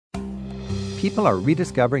people are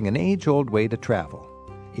rediscovering an age-old way to travel.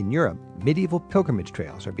 In Europe, medieval pilgrimage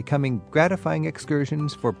trails are becoming gratifying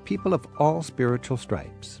excursions for people of all spiritual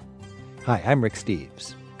stripes. Hi, I'm Rick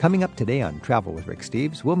Steves. Coming up today on Travel with Rick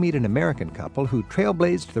Steves, we'll meet an American couple who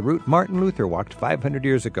trailblazed the route Martin Luther walked 500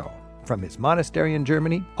 years ago, from his monastery in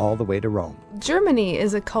Germany all the way to Rome. Germany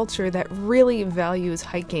is a culture that really values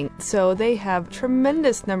hiking, so they have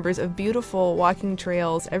tremendous numbers of beautiful walking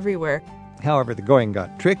trails everywhere. However, the going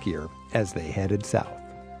got trickier as they headed south.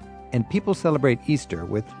 And people celebrate Easter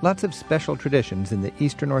with lots of special traditions in the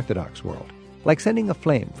Eastern Orthodox world, like sending a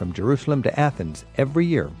flame from Jerusalem to Athens every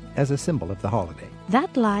year as a symbol of the holiday.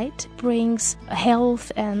 That light brings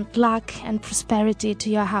health and luck and prosperity to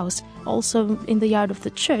your house. Also, in the yard of the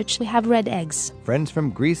church, we have red eggs. Friends from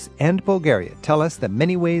Greece and Bulgaria tell us the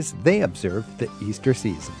many ways they observe the Easter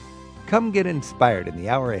season. Come get inspired in the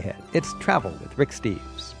hour ahead. It's Travel with Rick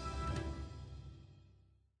Steves.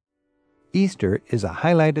 Easter is a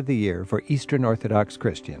highlight of the year for Eastern Orthodox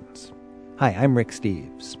Christians. Hi, I'm Rick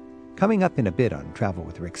Steves. Coming up in a bit on Travel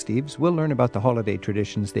with Rick Steves, we'll learn about the holiday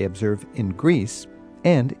traditions they observe in Greece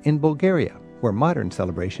and in Bulgaria, where modern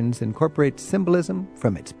celebrations incorporate symbolism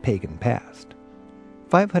from its pagan past.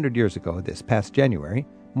 500 years ago, this past January,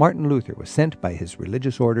 Martin Luther was sent by his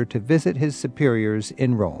religious order to visit his superiors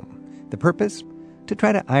in Rome. The purpose? To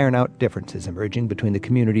try to iron out differences emerging between the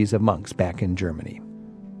communities of monks back in Germany.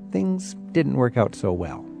 Things didn't work out so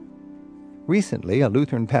well. Recently, a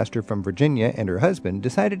Lutheran pastor from Virginia and her husband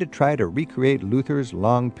decided to try to recreate Luther's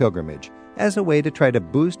long pilgrimage as a way to try to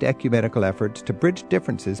boost ecumenical efforts to bridge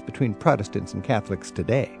differences between Protestants and Catholics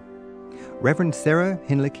today. Reverend Sarah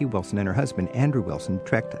Hinlicky Wilson and her husband Andrew Wilson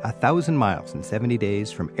trekked 1,000 miles in 70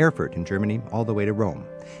 days from Erfurt in Germany all the way to Rome.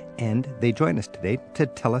 And they join us today to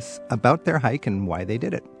tell us about their hike and why they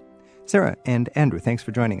did it. Sarah and Andrew, thanks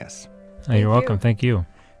for joining us. You're welcome. Thank you.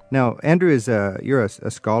 Now, Andrew, you're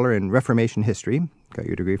a scholar in Reformation history, got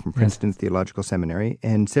your degree from Princeton Theological Seminary.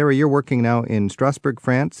 And Sarah, you're working now in Strasbourg,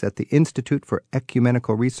 France at the Institute for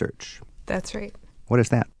Ecumenical Research. That's right. What is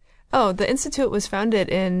that? Oh, the Institute was founded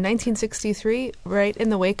in 1963, right in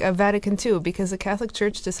the wake of Vatican II, because the Catholic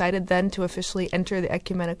Church decided then to officially enter the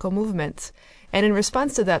ecumenical movement. And in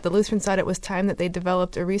response to that, the Lutherans thought it was time that they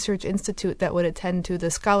developed a research institute that would attend to the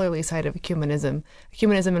scholarly side of ecumenism.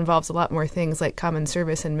 Ecumenism involves a lot more things like common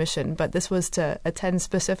service and mission, but this was to attend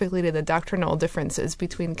specifically to the doctrinal differences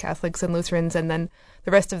between Catholics and Lutherans and then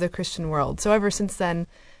the rest of the Christian world. So ever since then,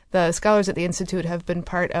 the scholars at the Institute have been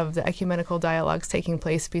part of the ecumenical dialogues taking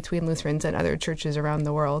place between Lutherans and other churches around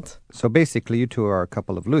the world. So basically, you two are a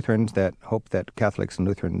couple of Lutherans that hope that Catholics and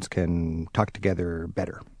Lutherans can talk together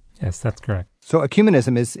better. Yes, that's correct. So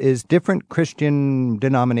ecumenism is different Christian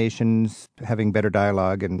denominations having better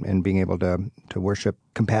dialogue and being able to worship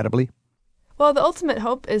compatibly? Well, the ultimate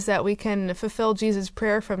hope is that we can fulfill Jesus'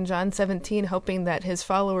 prayer from John 17, hoping that his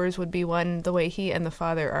followers would be one the way he and the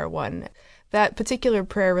Father are one. That particular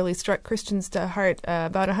prayer really struck Christians to heart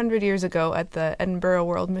about 100 years ago at the Edinburgh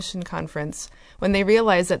World Mission Conference, when they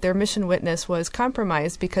realized that their mission witness was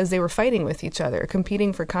compromised because they were fighting with each other,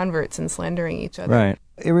 competing for converts and slandering each other. Right.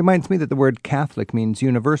 It reminds me that the word Catholic means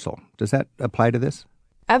universal. Does that apply to this?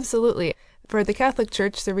 Absolutely. For the Catholic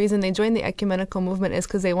Church, the reason they joined the ecumenical movement is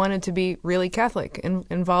because they wanted to be really Catholic and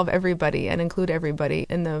involve everybody and include everybody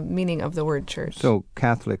in the meaning of the word church. So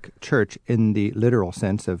Catholic Church in the literal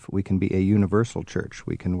sense of we can be a universal church.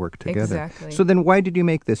 We can work together. Exactly. So then why did you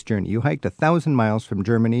make this journey? You hiked 1,000 miles from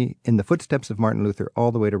Germany in the footsteps of Martin Luther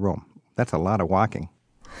all the way to Rome. That's a lot of walking.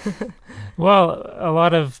 Well, a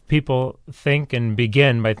lot of people think and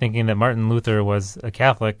begin by thinking that Martin Luther was a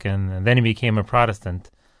Catholic and then he became a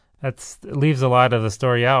Protestant. That leaves a lot of the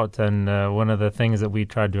story out, and one of the things that we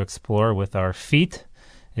tried to explore with our feet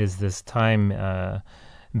is this time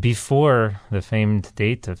before the famed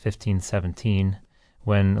date of 1517,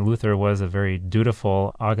 when Luther was a very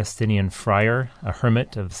dutiful Augustinian friar, a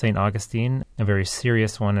hermit of St. Augustine, a very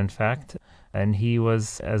serious one, in fact, and he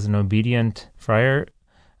was, as an obedient friar,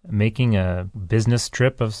 making a business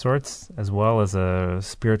trip of sorts, as well as a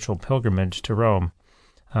spiritual pilgrimage to Rome.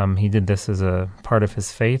 He did this as a part of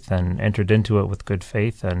his faith and entered into it with good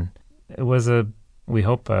faith, and it was we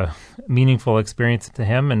hope, a meaningful experience to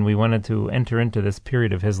him, and we wanted to enter into this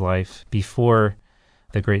period of his life before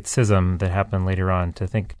the great schism that happened later on, to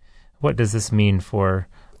think, what does this mean for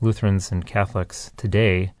Lutherans and Catholics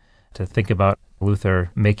today, to think about Luther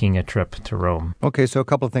making a trip to Rome. Okay, so a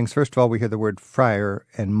couple of things. First of all, we hear the word friar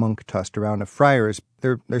and monk tossed around. A friar is,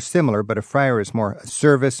 they're similar, but a friar is more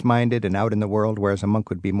service-minded and out in the world, whereas a monk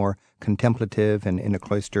would be more contemplative and in a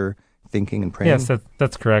cloister thinking and praying? Yes,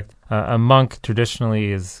 that's correct. A monk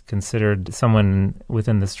traditionally is considered someone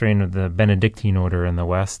within the strain of the Benedictine order in the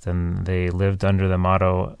West, and they lived under the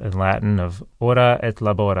motto in Latin of ora et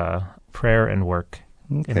labora, prayer and work,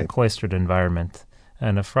 in a cloistered environment.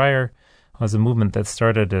 And a friar was a movement that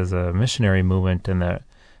started as a missionary movement in the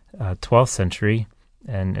 12th century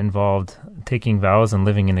and involved taking vows and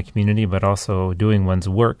living in a community, but also doing one's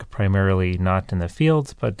work, primarily not in the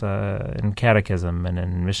fields, but in catechism and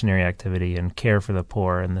in missionary activity and care for the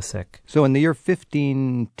poor and the sick. So in the year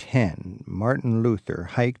 1510, Martin Luther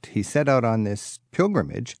he set out on this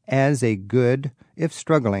pilgrimage as a good, if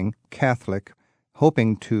struggling, Catholic,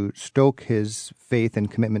 hoping to stoke his faith and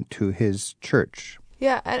commitment to his church.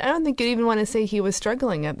 Yeah, I don't think you'd even want to say he was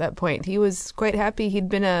struggling at that point. He was quite happy. He'd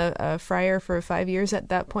been a friar for 5 years at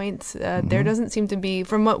that point. There doesn't seem to be,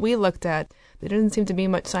 from what we looked at, there doesn't seem to be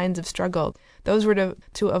much signs of struggle. Those were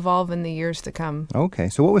to evolve in the years to come. Okay,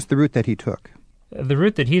 so what was the route that he took? The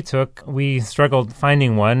route that he took, we struggled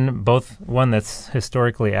finding both one that's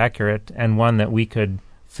historically accurate and one that we could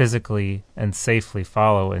physically and safely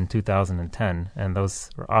follow in 2010, and those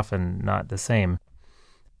were often not the same.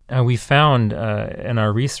 We found in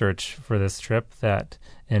our research for this trip that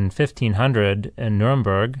in 1500 in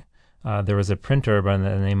Nuremberg, there was a printer by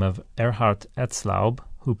the name of Erhard Etzlaub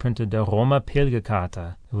who printed the Roma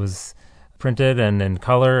Pilgerkarte. It was printed and in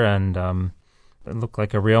color, and it looked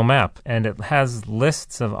like a real map. And it has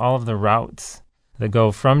lists of all of the routes that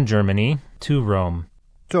go from Germany to Rome.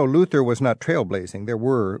 So Luther was not trailblazing. There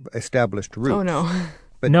were established routes. Oh, no.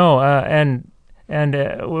 But no, And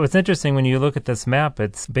what's interesting when you look at this map,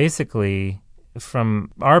 it's basically,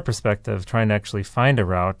 from our perspective, trying to actually find a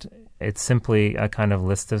route, it's simply a kind of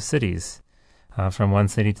list of cities from one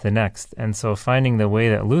city to the next. And so finding the way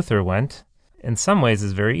that Luther went, in some ways,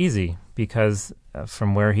 is very easy because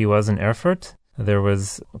from where he was in Erfurt, there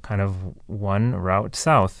was kind of one route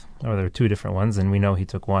south, or there were two different ones, and we know he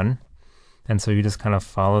took one. And so you just kind of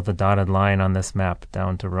follow the dotted line on this map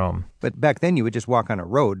down to Rome. But back then you would just walk on a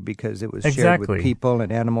road because it was shared with people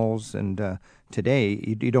and animals. And today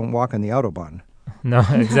you don't walk on the Autobahn. No,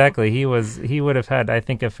 exactly. He would have had, I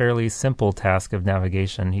think, a fairly simple task of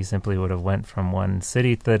navigation. He simply would have went from one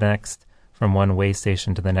city to the next, from one way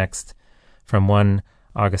station to the next, from one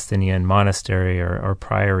Augustinian monastery or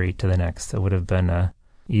priory to the next. It would have been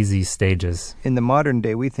easy stages. In the modern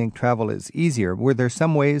day, we think travel is easier. Were there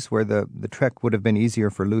some ways where the trek would have been easier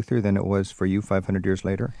for Luther than it was for you 500 years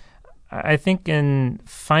later? I think in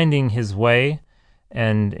finding his way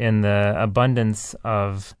and in the abundance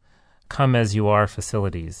of come-as-you-are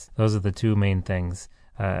facilities. Those are the two main things.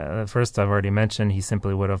 First, I've already mentioned, he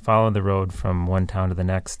simply would have followed the road from one town to the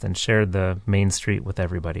next and shared the main street with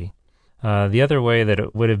everybody. The other way that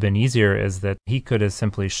it would have been easier is that he could have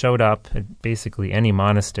simply showed up at basically any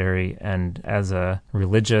monastery and as a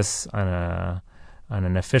religious on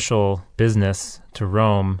an official business to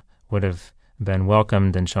Rome would have been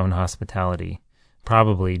welcomed and shown hospitality,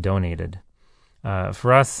 probably donated.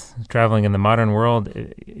 For us, traveling in the modern world,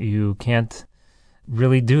 you can't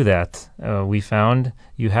really do that. We found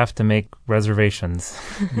you have to make reservations.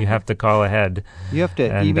 You have to call ahead. You have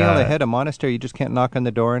to email ahead a monastery. You just can't knock on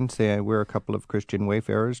the door and say, we're a couple of Christian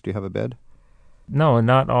wayfarers. Do you have a bed? No,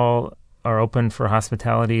 not all are open for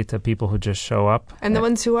hospitality to people who just show up. And the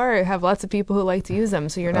ones who are have lots of people who like to use them,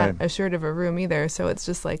 so you're not assured of a room either. So it's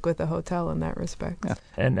just like with a hotel in that respect. Yeah.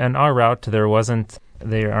 And our route,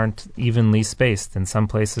 they aren't evenly spaced. In some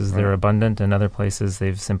places they're abundant, in other places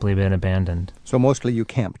they've simply been abandoned. So mostly you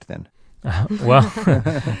camped then? Well,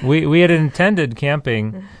 we had intended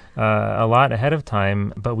camping a lot ahead of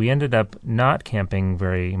time, but we ended up not camping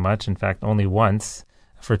very much, in fact only once,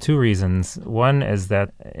 for two reasons. One is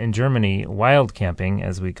that in Germany, wild camping,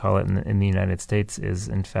 as we call it in the United States, is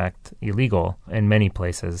in fact illegal in many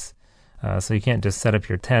places. So you can't just set up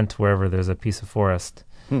your tent wherever there's a piece of forest.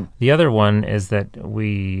 The other one is that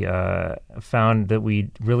we found that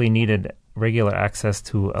we really needed regular access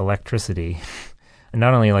to electricity. And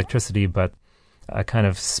not only electricity, but a kind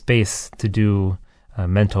of space to do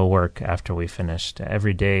mental work after we finished.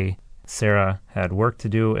 Every day, Sarah had work to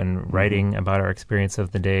do and writing about our experience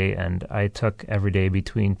of the day, and I took every day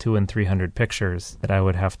between 200 and 300 pictures that I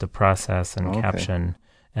would have to process and caption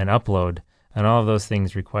and upload. And all of those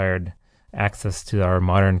things required access to our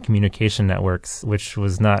modern communication networks, which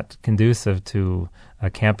was not conducive to a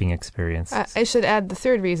camping experience. I should add the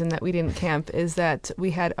third reason that we didn't camp is that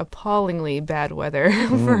we had appallingly bad weather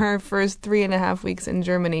for our first 3.5 weeks in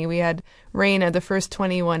Germany. We had rain at the first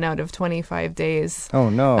 21 out of 25 days. Oh,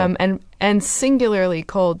 no. And singularly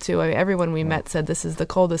cold, too. I mean, everyone we met said this is the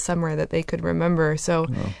coldest summer that they could remember. So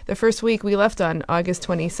the first week we left on August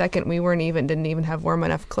 22nd, we didn't even have warm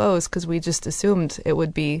enough clothes because we just assumed it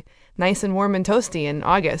would be nice and warm and toasty in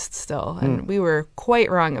August still. And we were quite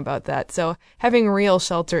wrong about that. So having real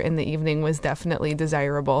shelter in the evening was definitely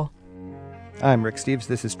desirable. I'm Rick Steves.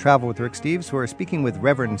 This is Travel with Rick Steves. We're speaking with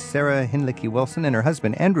Reverend Sarah Hinlicky Wilson and her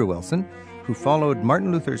husband Andrew Wilson, who followed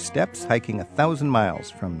Martin Luther's steps, hiking 1,000 miles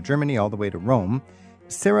from Germany all the way to Rome.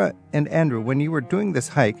 Sarah and Andrew, when you were doing this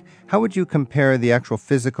hike, how would you compare the actual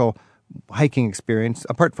physical hiking experience,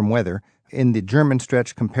 apart from weather, in the German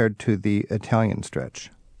stretch compared to the Italian stretch?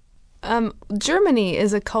 Germany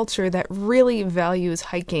is a culture that really values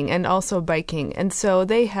hiking and also biking, and so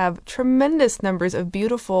they have tremendous numbers of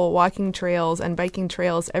beautiful walking trails and biking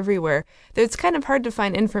trails everywhere. It's kind of hard to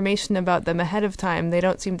find information about them ahead of time. They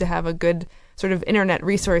don't seem to have a good sort of internet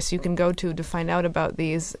resource you can go to find out about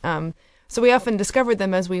these. So we often discovered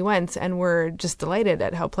them as we went, and were just delighted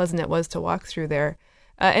at how pleasant it was to walk through there.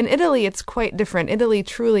 In Italy, it's quite different. Italy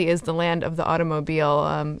truly is the land of the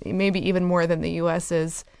automobile, maybe even more than the U.S.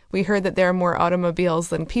 is. We heard that there are more automobiles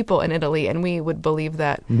than people in Italy, and we would believe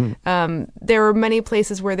that. There were many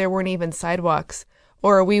places where there weren't even sidewalks,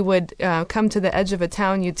 or we would come to the edge of a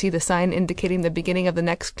town, you'd see the sign indicating the beginning of the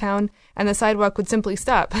next town, and the sidewalk would simply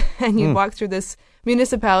stop, and you'd walk through this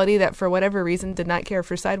municipality that, for whatever reason, did not care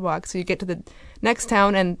for sidewalks. So you get to the next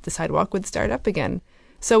town, and the sidewalk would start up again.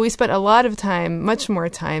 So we spent a lot of time, much more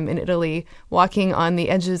time in Italy, walking on the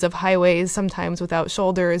edges of highways, sometimes without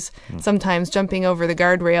shoulders, sometimes jumping over the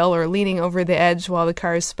guardrail or leaning over the edge while the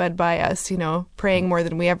cars sped by us, praying more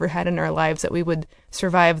than we ever had in our lives that we would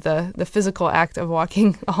survive the physical act of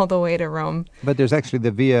walking all the way to Rome. But there's actually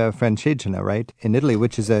the Via Francigena, right, in Italy,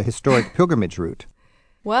 which is a historic pilgrimage route.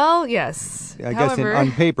 Well, yes. I guess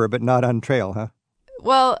on paper, but not on trail, huh?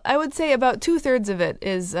 Well, I would say about 2/3 of it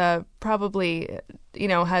is probably,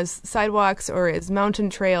 has sidewalks or is mountain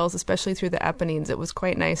trails, especially through the Apennines. It was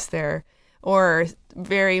quite nice there. Or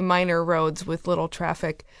very minor roads with little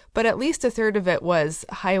traffic. But at least 1/3 of it was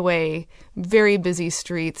highway, very busy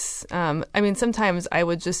streets. Sometimes I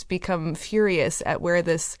would just become furious at where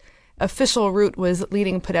this official route was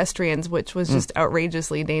leading pedestrians, which was just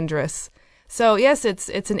outrageously dangerous. So, yes, it's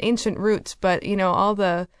an ancient route, but,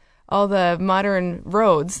 all the modern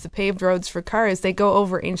roads, the paved roads for cars, they go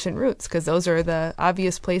over ancient routes because those are the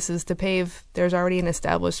obvious places to pave. There's already an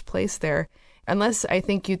established place there. Unless I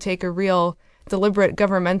think you take a real deliberate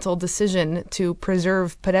governmental decision to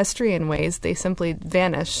preserve pedestrian ways, they simply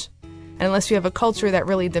vanish. And unless you have a culture that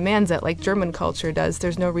really demands it, like German culture does,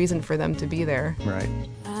 there's no reason for them to be there. Right.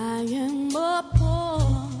 I am a poor,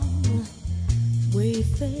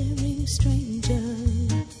 wayfaring stranger,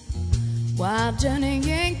 while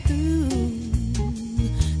journeying through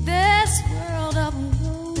this world of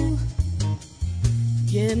woe.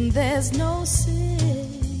 Yet there's no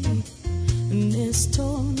sickness,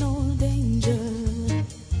 toil, no danger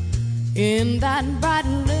in that bright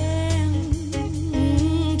land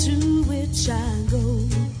to which I go.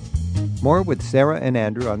 More with Sarah and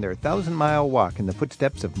Andrew on their 1,000-mile walk in the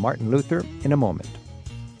footsteps of Martin Luther in a moment.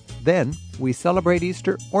 Then, we celebrate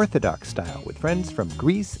Easter Orthodox style with friends from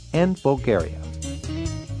Greece and Bulgaria.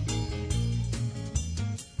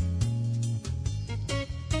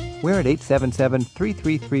 We're at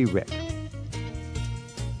 877-333-RICK.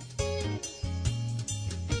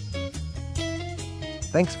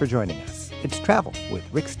 Thanks for joining us. It's Travel with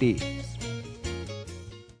Rick Steves.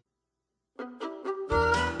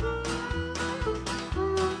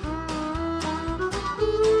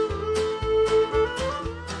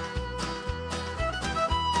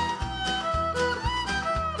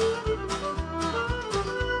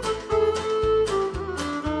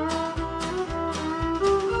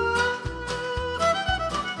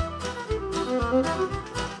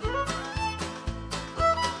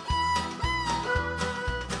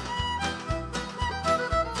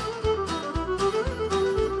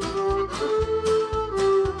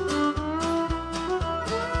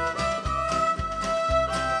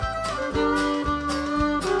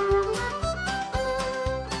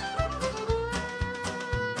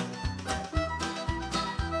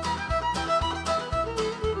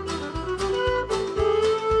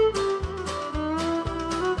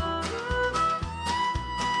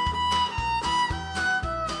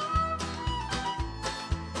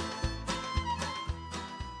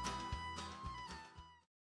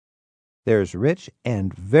 There's rich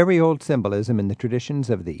and very old symbolism in the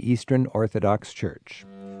traditions of the Eastern Orthodox Church.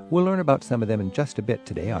 We'll learn about some of them in just a bit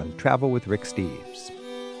today on Travel with Rick Steves.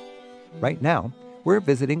 Right now, we're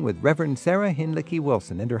visiting with Reverend Sarah Hinlicky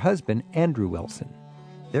Wilson and her husband, Andrew Wilson.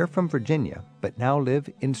 They're from Virginia, but now live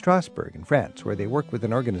in Strasbourg in France, where they work with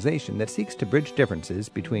an organization that seeks to bridge differences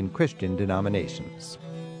between Christian denominations.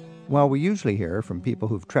 While we usually hear from people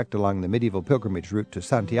who've trekked along the medieval pilgrimage route to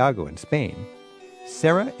Santiago in Spain,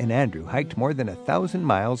 Sarah and Andrew hiked more than 1,000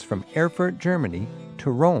 miles from Erfurt, Germany,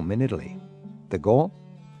 to Rome in Italy. The goal?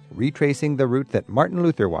 Retracing the route that Martin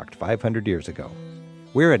Luther walked 500 years ago.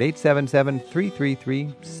 We're at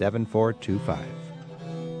 877-333-7425.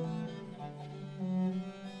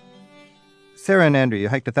 Sarah and Andrew, you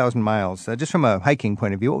hiked 1,000 miles. Just from a hiking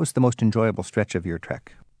point of view, what was the most enjoyable stretch of your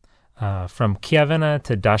trek? From Chiavenna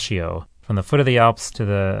to Daccio, from the foot of the Alps to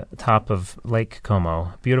the top of Lake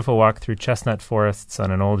Como. Beautiful walk through chestnut forests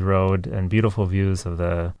on an old road and beautiful views of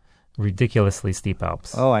the ridiculously steep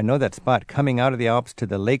Alps. Oh, I know that spot, coming out of the Alps to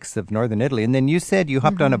the lakes of northern Italy. And then you said you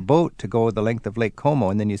hopped on a boat to go the length of Lake Como,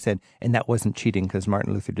 and then you said, and that wasn't cheating because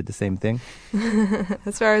Martin Luther did the same thing?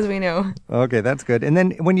 As far as we know. Okay, that's good. And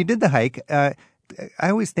then when you did the hike, I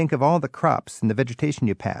always think of all the crops and the vegetation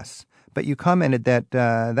you pass. But you commented that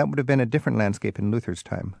that would have been a different landscape in Luther's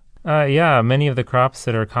time. Yeah, many of the crops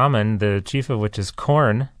that are common, the chief of which is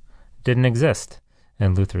corn, didn't exist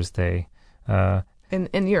in Luther's day.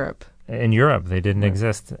 In Europe. In Europe, they didn't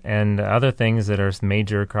exist. And other things that are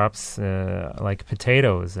major crops like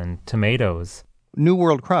potatoes and tomatoes. New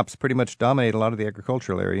World crops pretty much dominate a lot of the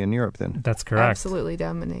agricultural area in Europe then. That's correct. Absolutely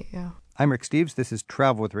dominate, yeah. I'm Rick Steves. This is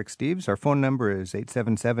Travel with Rick Steves. Our phone number is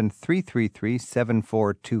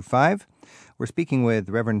 877-333-7425. We're speaking with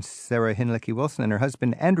Reverend Sarah Hinlicky Wilson and her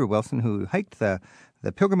husband, Andrew Wilson, who hiked the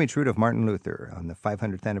pilgrimage route of Martin Luther on the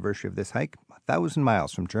 500th anniversary of this hike, 1,000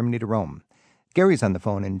 miles from Germany to Rome. Gary's on the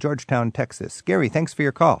phone in Georgetown, Texas. Gary, thanks for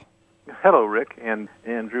your call. Hello, Rick and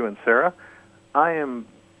Andrew and Sarah. I am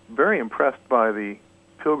very impressed by the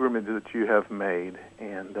pilgrimage that you have made,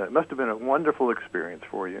 and it must have been a wonderful experience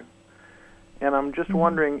for you. And I'm just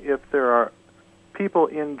wondering if there are people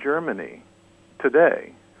in Germany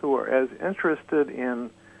today who are as interested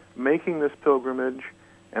in making this pilgrimage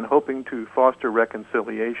and hoping to foster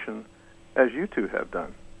reconciliation as you two have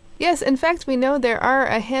done. Yes, in fact, we know there are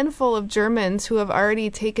a handful of Germans who have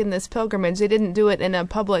already taken this pilgrimage. They didn't do it in a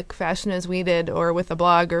public fashion as we did, or with a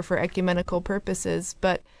blog, or for ecumenical purposes,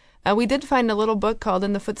 but we did find a little book called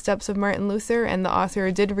In the Footsteps of Martin Luther, and the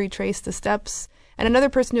author did retrace the steps. And another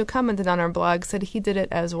person who commented on our blog said he did it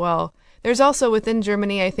as well. There's also within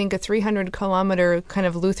Germany, I think, a 300-kilometer kind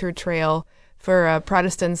of Luther trail for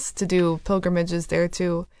Protestants to do pilgrimages there,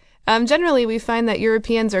 too. Generally, we find that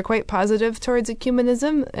Europeans are quite positive towards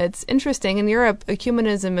ecumenism. It's interesting. In Europe,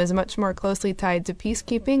 ecumenism is much more closely tied to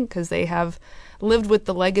peacekeeping because they have lived with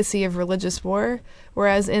the legacy of religious war,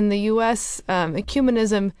 whereas in the U.S.,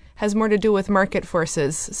 ecumenism has more to do with market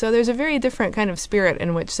forces. So there's a very different kind of spirit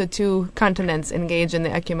in which the two continents engage in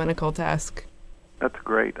the ecumenical task. That's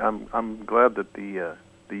great. I'm glad that the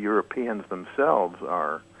Europeans themselves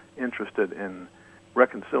are interested in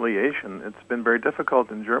reconciliation. It's been very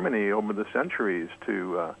difficult in Germany over the centuries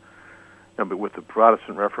to, with the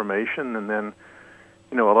Protestant Reformation, and then,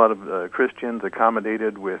 a lot of Christians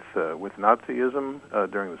accommodated with Nazism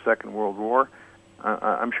during the Second World War.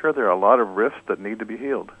 I'm sure there are a lot of rifts that need to be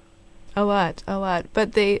healed. A lot.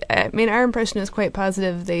 But our impression is quite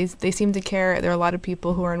positive. They seem to care. There are a lot of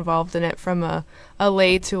people who are involved in it from a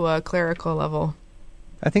lay to a clerical level.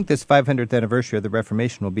 I think this 500th anniversary of the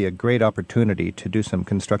Reformation will be a great opportunity to do some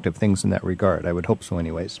constructive things in that regard. I would hope so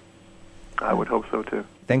anyways. I would hope so, too.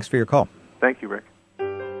 Thanks for your call. Thank you, Rick.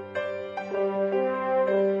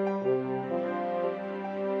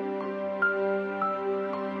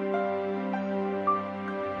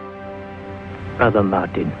 Brother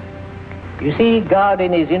Martin, you see, God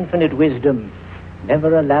in his infinite wisdom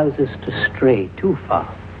never allows us to stray too far.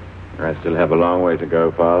 I still have a long way to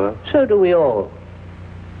go, Father. So do we all.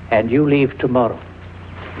 And you leave tomorrow.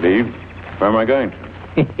 Leave? Where am I going to?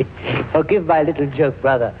 Forgive my little joke,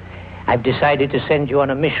 brother. I've decided to send you on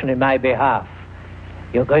a mission in my behalf.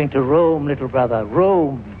 You're going to Rome, little brother.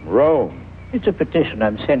 Rome. Rome? It's a petition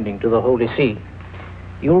I'm sending to the Holy See.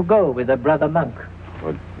 You'll go with a brother monk.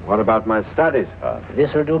 But what about my studies, Father?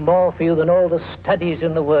 This will do more for you than all the studies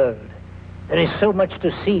in the world. There is so much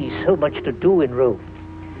to see, so much to do in Rome.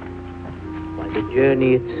 While the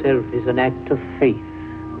journey itself is an act of faith.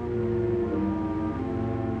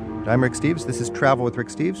 I'm Rick Steves. This is Travel with Rick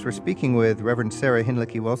Steves. We're speaking with Reverend Sarah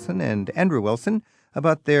Hinlicky Wilson and Andrew Wilson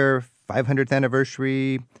about their 500th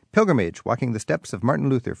anniversary pilgrimage, walking the steps of Martin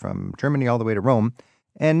Luther from Germany all the way to Rome.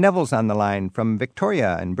 And Neville's on the line from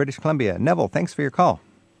Victoria in British Columbia. Neville, thanks for your call.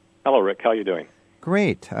 Hello, Rick. How are you doing?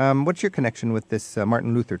 Great. What's your connection with this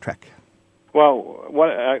Martin Luther trek? Well,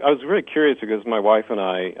 I was really curious because my wife and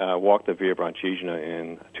I walked the Via Francigena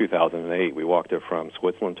in 2008. We walked it from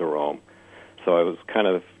Switzerland to Rome. So I was kind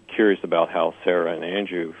of curious about how Sarah and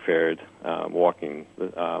Andrew fared walking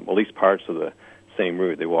at least parts of the same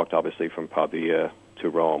route. They walked obviously from Pavia to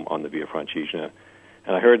Rome on the Via Francigena,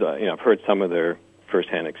 and I heard I've heard some of their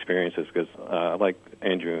firsthand experiences because like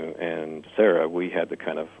Andrew and Sarah, we had to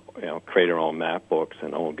kind of create our own map books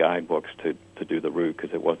and own guidebooks to do the route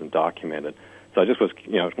because it wasn't documented. So I just was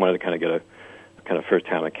wanted to kind of get a kind of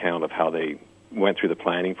firsthand account of how they went through the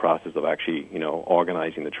planning process of actually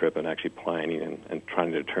organizing the trip and actually planning and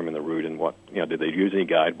trying to determine the route and what did they use any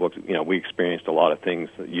guidebooks. We experienced a lot of things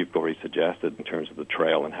that you've already suggested in terms of the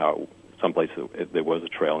trail and how some places there was a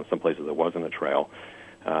trail and some places there wasn't a trail.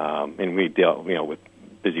 And we dealt, with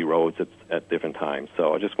busy roads at different times.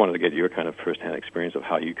 So I just wanted to get your kind of firsthand experience of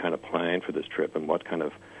how you kind of planned for this trip and what kind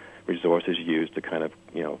of resources you used to kind of,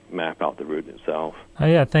 map out the route itself.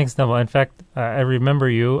 Yeah, thanks, Neville. In fact, I remember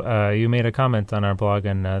you. You made a comment on our blog,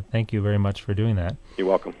 and thank you very much for doing that. You're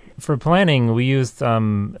welcome. For planning, we used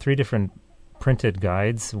 3 different printed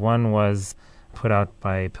guides. One was put out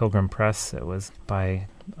by Pilgrim Press. It was by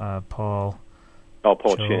Paul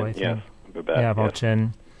Chin, yes. Paul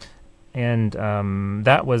Chin. And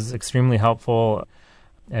that was extremely helpful.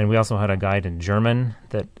 And we also had a guide in German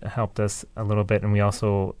that helped us a little bit. And we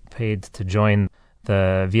also paid to join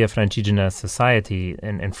the Via Francigena Society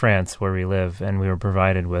in France, where we live. And we were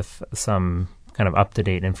provided with some kind of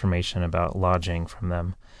up-to-date information about lodging from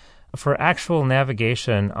them. For actual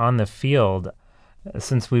navigation on the field,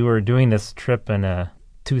 since we were doing this trip in a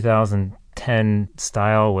 2010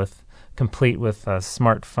 style complete with a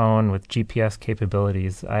smartphone with GPS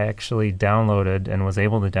capabilities, I actually downloaded and was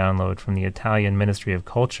able to download from the Italian Ministry of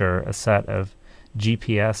Culture a set of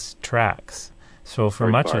GPS tracks. So for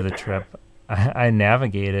much of the trip, I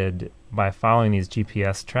navigated by following these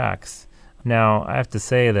GPS tracks. Now, I have to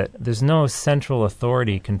say that there's no central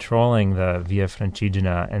authority controlling the Via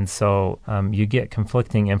Francigena, and so you get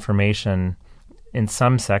conflicting information in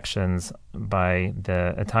some sections by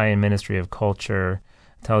the Italian Ministry of Culture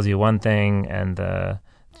tells you one thing, and the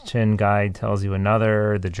Chin guide tells you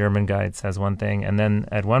another. The German guide says one thing, and then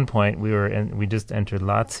at one point we just entered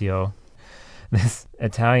Lazio. This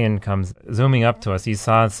Italian comes zooming up to us. He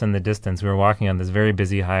saw us in the distance. We were walking on this very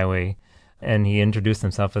busy highway, and he introduced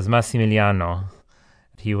himself as Massimiliano.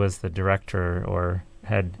 He was the director, or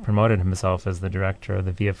had promoted himself as the director of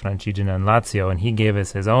the Via Francigena in Lazio, and he gave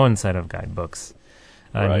us his own set of guidebooks.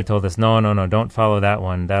 And he told us, no, don't follow that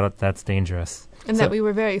one. That's dangerous. And that we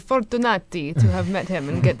were very fortunati to have met him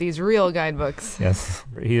and get these real guidebooks. Yes.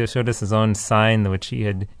 He showed us his own sign, which he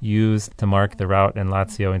had used to mark the route in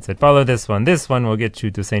Lazio, and said, follow this one. This one will get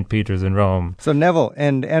you to St. Peter's in Rome. So Neville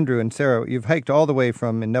and Andrew and Sarah, you've hiked all the way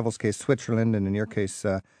from, in Neville's case, Switzerland, and in your case,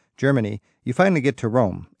 Germany. You finally get to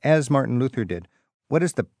Rome, as Martin Luther did. What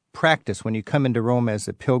is the practice when you come into Rome as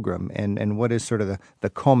a pilgrim, and what is sort of the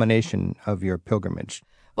culmination of your pilgrimage?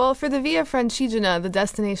 Well, for the Via Francigena, the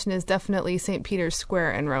destination is definitely St. Peter's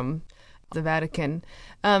Square in Rome, the Vatican.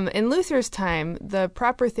 In Luther's time, the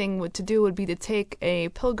proper thing to do would be to take a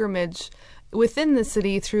pilgrimage within the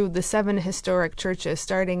city through the 7 historic churches,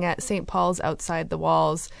 starting at St. Paul's outside the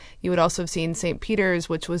walls. You would also have seen St. Peter's,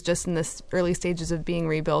 which was just in the early stages of being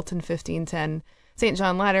rebuilt in 1510, St.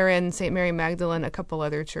 John Lateran, St. Mary Magdalene, a couple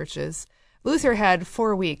other churches. Luther had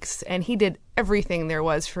 4 weeks, and he did everything there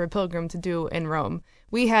was for a pilgrim to do in Rome.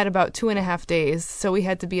 We had about 2.5 days, so we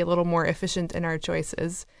had to be a little more efficient in our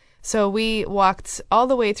choices. So we walked all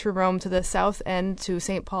the way through Rome to the south end to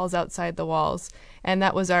St. Paul's outside the walls, and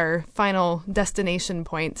that was our final destination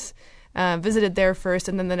point. Visited there first,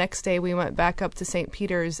 and then the next day we went back up to St.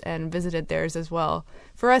 Peter's and visited theirs as well.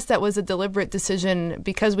 For us, that was a deliberate decision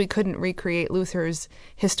because we couldn't recreate Luther's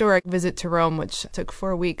historic visit to Rome, which took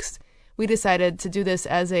 4 weeks. We decided to do this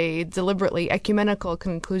as a deliberately ecumenical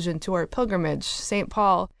conclusion to our pilgrimage. St.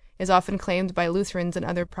 Paul is often claimed by Lutherans and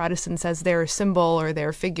other Protestants as their symbol or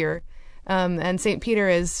their figure. And St. Peter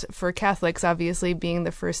is, for Catholics, obviously being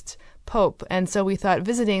the first pope. And so we thought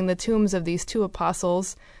visiting the tombs of these 2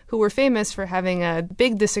 apostles, who were famous for having a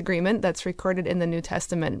big disagreement that's recorded in the New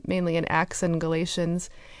Testament, mainly in Acts and Galatians.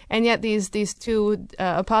 And yet these 2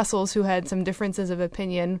 apostles who had some differences of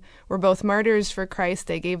opinion were both martyrs for Christ.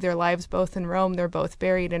 They gave their lives both in Rome. They're both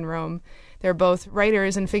buried in Rome. They're both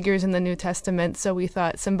writers and figures in the New Testament. So we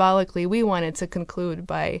thought symbolically we wanted to conclude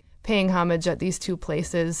by paying homage at these two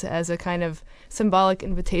places as a kind of symbolic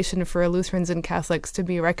invitation for Lutherans and Catholics to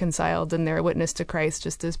be reconciled in their witness to Christ,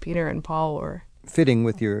 just as Peter and Paul were. Fitting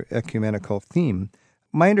with your ecumenical theme.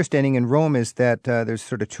 My understanding in Rome is that there's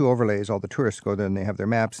sort of two overlays. All the tourists go there and they have their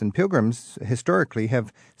maps. And pilgrims historically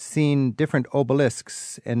have seen different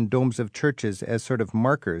obelisks and domes of churches as sort of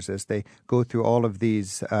markers as they go through all of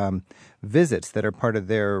these visits that are part of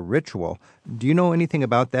their ritual. Do you know anything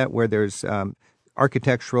about that, where there's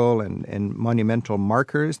architectural and monumental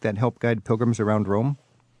markers that help guide pilgrims around Rome?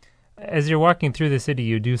 As you're walking through the city,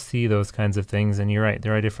 you do see those kinds of things, and you're right,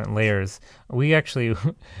 there are different layers. We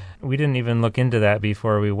didn't even look into that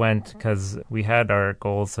before we went, because we had our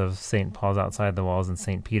goals of St. Paul's outside the walls and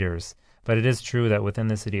St. Peter's. But it is true that within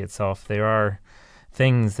the city itself, there are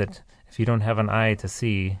things that if you don't have an eye to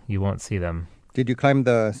see, you won't see them. Did you climb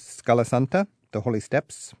the Scala Santa, the Holy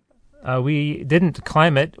Steps? We didn't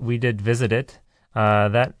climb it, we did visit it.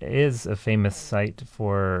 That is a famous site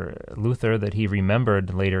for Luther that he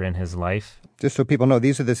remembered later in his life. Just so people know,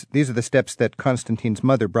 these are the steps that Constantine's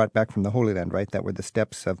mother brought back from the Holy Land, right? That were the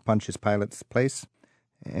steps of Pontius Pilate's place.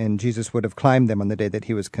 And Jesus would have climbed them on the day that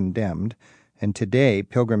he was condemned. And today,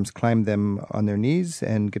 pilgrims climb them on their knees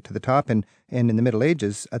and get to the top. And in the Middle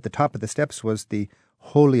Ages, at the top of the steps was the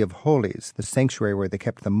Holy of Holies, the sanctuary where they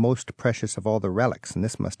kept the most precious of all the relics. And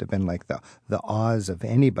this must have been like the Oz of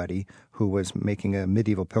anybody who was making a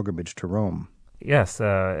medieval pilgrimage to Rome. Yes,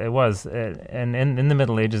 it was. And in the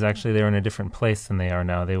Middle Ages, actually, they were in a different place than they are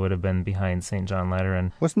now. They would have been behind St. John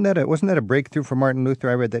Lateran. Wasn't that a breakthrough for Martin Luther?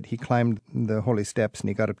 I read that he climbed the Holy Steps and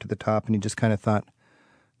he got up to the top and he just kind of thought,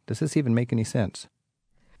 does this even make any sense?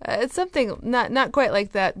 It's something not quite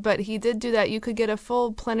like that, but he did do that. You could get a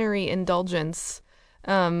full plenary indulgence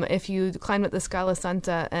if you climbed at the Scala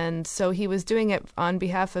Santa, and so he was doing it on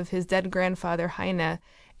behalf of his dead grandfather Heine,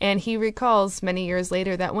 and he recalls many years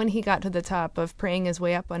later that when he got to the top of praying his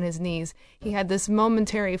way up on his knees, he had this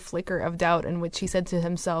momentary flicker of doubt in which he said to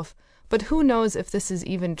himself, "But who knows if this is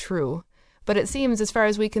even true?" But it seems, as far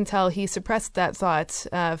as we can tell, he suppressed that thought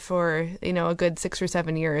for a good 6 or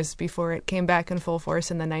 7 years before it came back in full force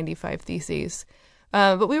in the 95 Theses.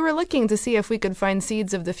 But we were looking to see if we could find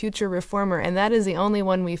seeds of the future reformer, and that is the only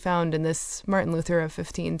one we found in this Martin Luther of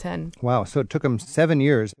 1510. Wow, so it took him 7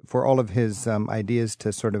 years for all of his ideas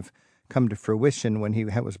to sort of come to fruition when he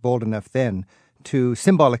was bold enough then to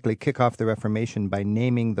symbolically kick off the Reformation by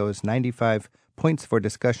naming those 95 points for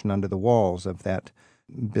discussion under the walls of that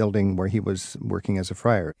building where he was working as a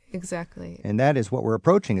friar. Exactly. And that is what we're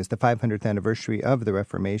approaching, is the 500th anniversary of the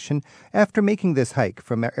Reformation. After making this hike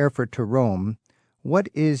from Erfurt to Rome, what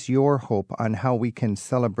is your hope on how we can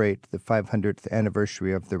celebrate the 500th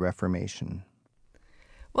anniversary of the Reformation?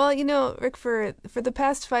 Well, Rick, for the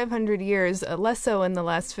past 500 years, less so in the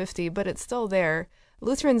last 50, but it's still there,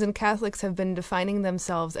 Lutherans and Catholics have been defining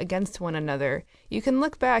themselves against one another. You can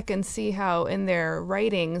look back and see how in their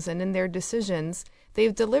writings and in their decisions,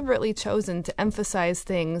 they've deliberately chosen to emphasize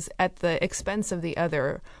things at the expense of the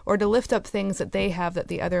other, or to lift up things that they have that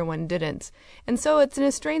the other one didn't. And so it's in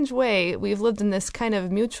a strange way, we've lived in this kind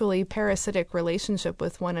of mutually parasitic relationship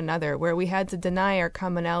with one another, where we had to deny our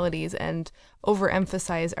commonalities and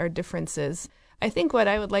overemphasize our differences. I think what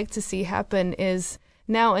I would like to see happen is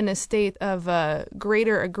now in a state of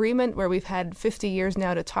greater agreement, where we've had 50 years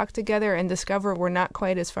now to talk together and discover we're not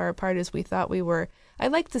quite as far apart as we thought we were.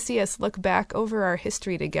 I'd like to see us look back over our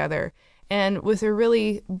history together and with a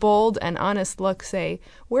really bold and honest look say,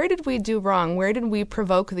 where did we do wrong? Where did we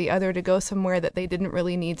provoke the other to go somewhere that they didn't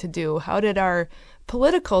really need to do? How did our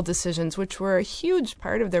political decisions, which were a huge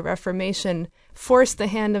part of the Reformation, force the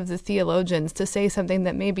hand of the theologians to say something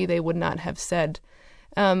that maybe they would not have said?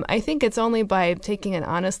 I think it's only by taking an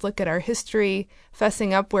honest look at our history,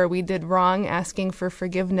 fessing up where we did wrong, asking for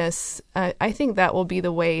forgiveness, I think that will be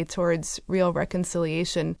the way towards real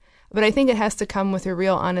reconciliation. But I think it has to come with a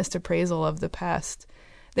real honest appraisal of the past.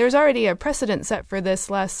 There's already a precedent set for this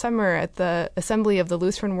last summer at the Assembly of the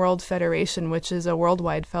Lutheran World Federation, which is a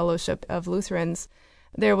worldwide fellowship of Lutherans.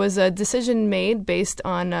 There was a decision made based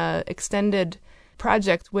on an extended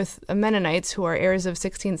project with Mennonites, who are heirs of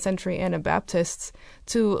 16th century Anabaptists,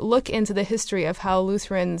 to look into the history of how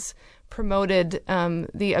Lutherans promoted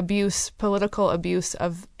the political abuse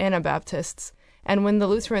of Anabaptists. And when the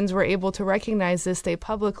Lutherans were able to recognize this, they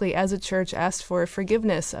publicly, as a church, asked for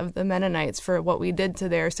forgiveness of the Mennonites for what we did to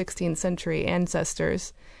their 16th century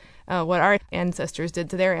ancestors. what our ancestors did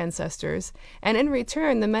to their ancestors. And in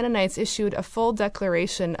return, the Mennonites issued a full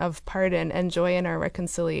declaration of pardon and joy in our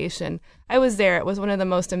reconciliation. I was there. It was one of the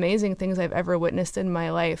most amazing things I've ever witnessed in my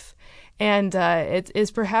life. And it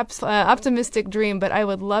is perhaps an optimistic dream, but I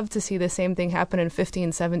would love to see the same thing happen in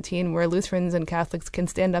 1517, where Lutherans and Catholics can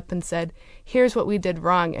stand up and said, here's what we did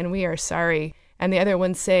wrong, and we are sorry. And the other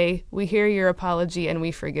ones say, we hear your apology, and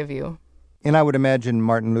we forgive you. And I would imagine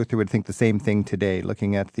Martin Luther would think the same thing today,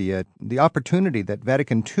 looking at the opportunity that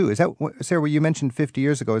Vatican II, is that, Sarah, what you mentioned 50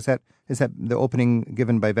 years ago, is that the opening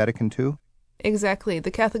given by Vatican II? Exactly.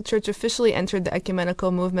 The Catholic Church officially entered the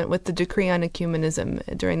ecumenical movement with the Decree on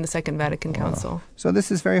Ecumenism during the Second Vatican Council. So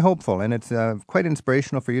this is very hopeful, and it's quite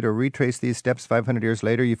inspirational for you to retrace these steps 500 years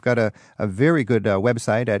later. You've got a very good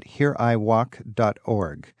website at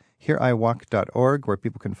hereiwalk.org, hereiwalk.org, where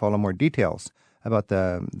people can follow more details about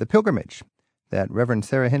the pilgrimage that Reverend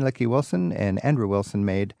Sarah Hinlicky Wilson and Andrew Wilson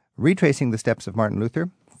made, retracing the steps of Martin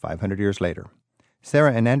Luther 500 years later.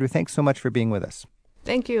 Sarah and Andrew, thanks so much for being with us.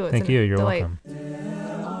 Thank you. Thank you. You're delight.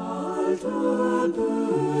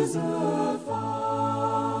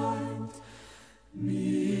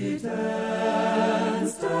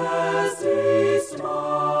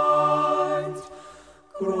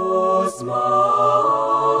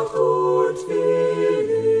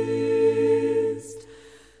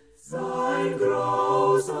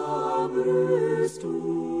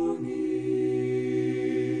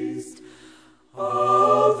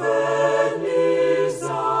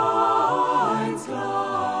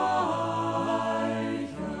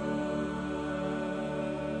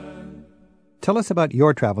 Tell us about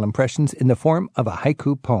your travel impressions in the form of a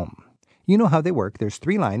haiku poem. You know how they work. There's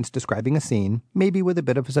 3 lines describing a scene, maybe with a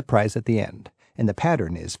bit of a surprise at the end. And the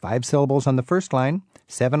pattern is 5 syllables on the first line,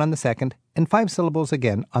 7 on the second, and 5 syllables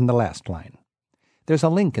again on the last line. There's a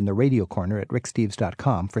link in the radio corner at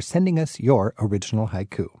ricksteves.com for sending us your original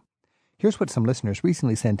haiku. Here's what some listeners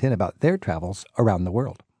recently sent in about their travels around the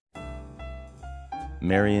world.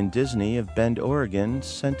 Marion Disney of Bend, Oregon,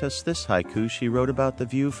 sent us this haiku she wrote about the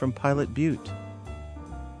view from Pilot Butte.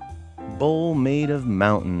 Bowl made of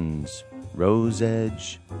mountains, rose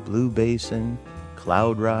edge, blue basin,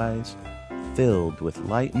 cloud rise, filled with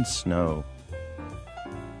light and snow.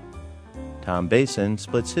 Tom Basin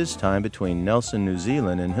splits his time between Nelson, New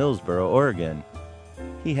Zealand and Hillsboro, Oregon.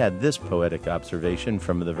 He had this poetic observation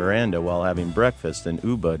from the veranda while having breakfast in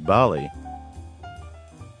Ubud, Bali.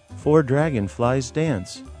 4 dragonflies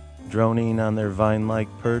dance, droning on their vine-like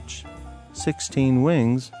perch. 16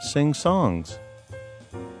 wings sing songs.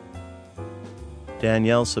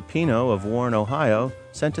 Danielle Sapino of Warren, Ohio,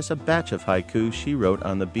 sent us a batch of haiku she wrote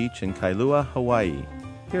on the beach in Kailua, Hawaii.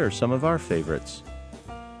 Here are some of our favorites.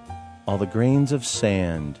 All the grains of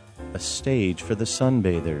sand, a stage for the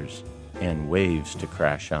sunbathers, and waves to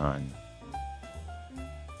crash on.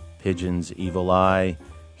 Pigeon's evil eye,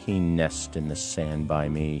 he nests in the sand by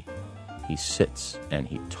me. He sits and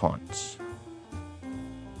he taunts.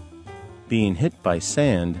 Being hit by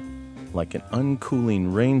sand, like an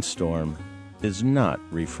uncooling rainstorm, is not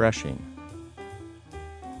refreshing.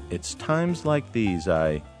 It's times like these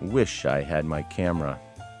I wish I had my camera,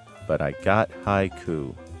 but I got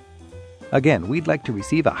haiku. Again, we'd like to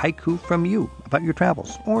receive a haiku from you about your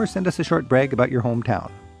travels, or send us a short brag about your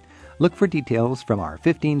hometown. Look for details from our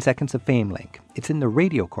 15 Seconds of Fame link. It's in the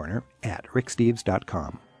radio corner at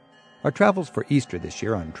ricksteves.com. Our travels for Easter this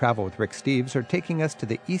year on Travel with Rick Steves are taking us to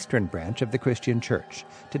the Eastern branch of the Christian Church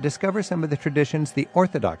to discover some of the traditions the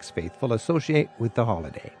Orthodox faithful associate with the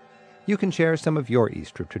holiday. You can share some of your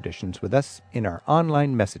Easter traditions with us in our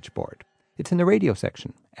online message board. It's in the radio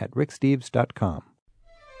section at ricksteves.com.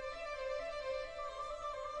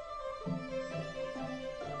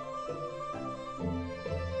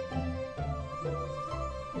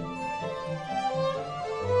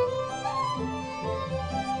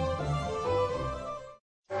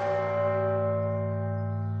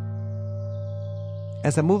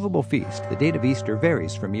 As a movable feast, the date of Easter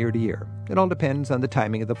varies from year to year. It all depends on the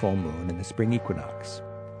timing of the full moon and the spring equinox.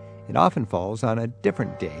 It often falls on a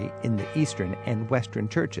different day in the Eastern and Western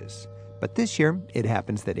churches. But this year, it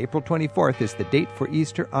happens that April 24th is the date for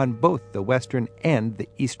Easter on both the Western and the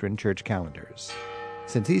Eastern church calendars.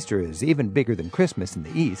 Since Easter is even bigger than Christmas in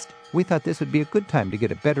the East, we thought this would be a good time to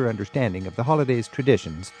get a better understanding of the holiday's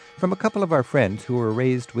traditions from a couple of our friends who were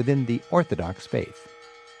raised within the Orthodox faith.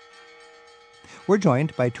 We're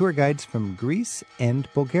joined by tour guides from Greece and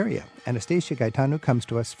Bulgaria. Anastasia Gaetanu comes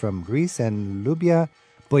to us from Greece, and Lubia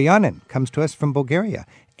Boyanin comes to us from Bulgaria.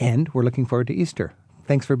 And we're looking forward to Easter.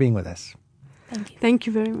 Thanks for being with us. Thank you. Thank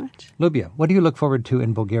you very much. Lubia, what do you look forward to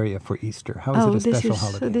in Bulgaria for Easter? How is it a special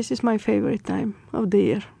holiday? This is my favorite time of the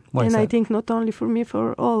year. Why is And I that? think not only for me,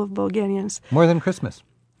 for all of Bulgarians. More than Christmas.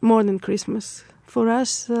 More than Christmas. For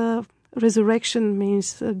us, resurrection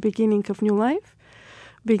means beginning of new life,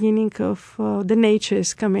 beginning of the nature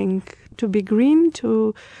is coming to be green,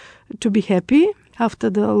 to be happy after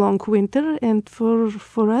the long winter. And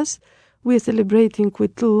for us, we're celebrating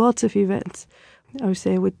with lots of events. I would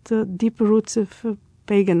say with deep roots of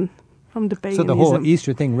from the paganism. So the whole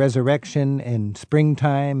Easter thing, resurrection and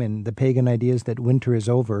springtime and the pagan ideas that winter is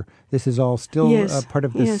over, this is all still part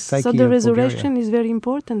of the psyche So the of resurrection Bulgaria. is very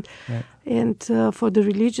important. Right. And for the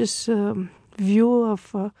religious view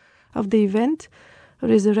of the event,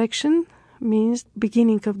 resurrection means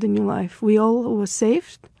beginning of the new life. We all were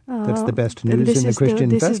saved. That's the best news in the Christian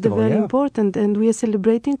This festival. is the very important. And we are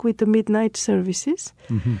celebrating with the midnight services.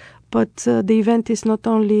 Mm-hmm. But the event is not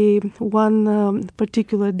only one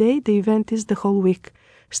particular day, the event is the whole week,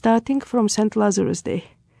 starting from St. Lazarus Day.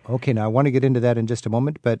 Okay, now I want to get into that in just a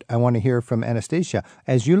moment, but I want to hear from Anastasia.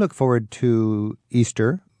 As you look forward to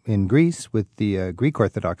Easter in Greece with the Greek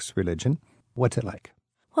Orthodox religion, what's it like?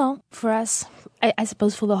 Well, for us, I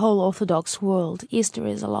suppose for the whole Orthodox world, Easter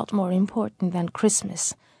is a lot more important than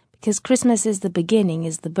Christmas. Because Christmas is the beginning,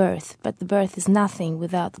 is the birth, but the birth is nothing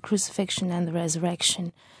without the crucifixion and the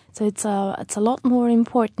resurrection. So it's a lot more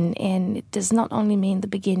important, and it does not only mean the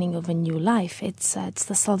beginning of a new life, it's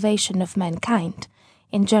the salvation of mankind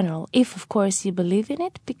in general, if, of course, you believe in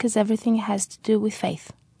it, because everything has to do with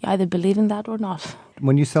faith. You either believe in that or not.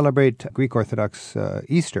 When you celebrate Greek Orthodox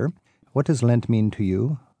Easter, what does Lent mean to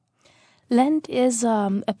you? Lent is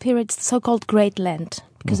a period, so-called Great Lent,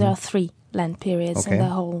 because there are 3 Lent periods in the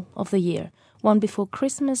whole of the year. One before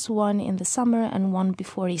Christmas, one in the summer, and one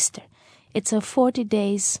before Easter. It's a 40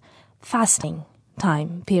 days fasting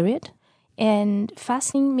time period. And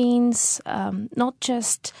fasting means not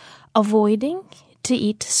just avoiding to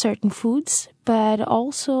eat certain foods, but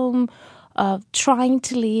also trying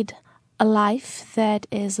to lead a life that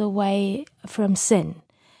is away from sin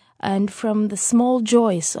and from the small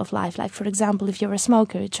joys of life. Like, for example, if you're a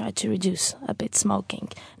smoker, you try to reduce a bit smoking.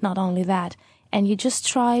 Not only that. And you just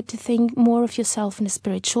try to think more of yourself in a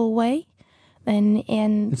spiritual way. And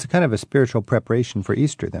it's a kind of a spiritual preparation for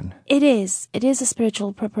Easter, then. It is. It is a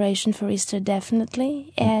spiritual preparation for Easter,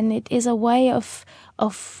 definitely. And it is a way of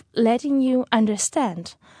letting you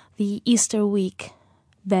understand the Easter week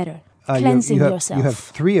better, cleansing yourself. You have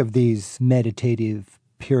 3 of these meditative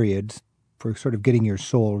periods for sort of getting your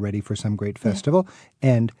soul ready for some great festival.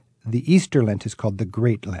 Yeah. And the Easter Lent is called the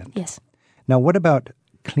Great Lent. Yes. Now, what about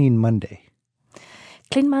Clean Monday?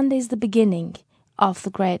 Clean Monday is the beginning of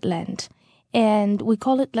the Great Lent. And we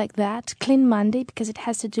call it like that, Clean Monday, because it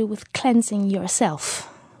has to do with cleansing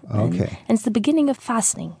yourself. Okay. And it's the beginning of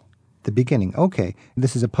fasting. The beginning. Okay.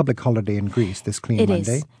 This is a public holiday in Greece, this Clean Monday. It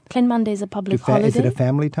is. Clean Monday is a public holiday. Is it a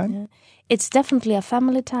family time? Yeah. It's definitely a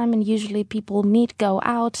family time, and usually people go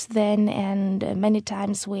out then, and many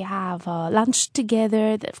times we have lunch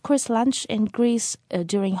together. Of course, lunch in Greece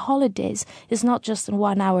during holidays is not just a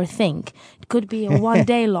 1-hour thing. It could be a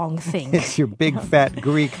 1-day-long thing. It's your big, fat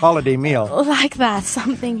Greek holiday meal. Like that,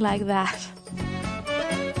 something like that.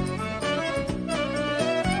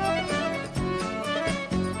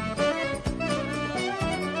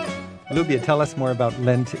 Lubia, tell us more about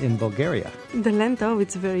Lent in Bulgaria. The Lent,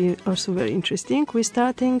 it's also very interesting. We're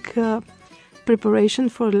starting preparation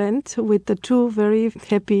for Lent with the 2 very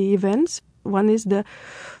happy events. One is the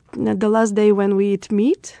last day when we eat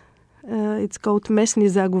meat. It's called Mesni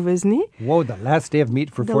Zagovezni. Whoa, the last day of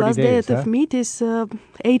meat for 40 days. The last day of meat is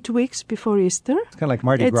 8 weeks before Easter. It's kind of like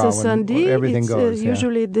Mardi Gras. It's a Sunday. Everything goes.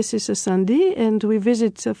 Usually this is a Sunday, and we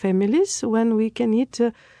visit families when we can eat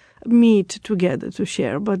meat together to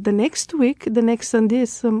share. But the next week, the next Sunday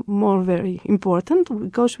is more very important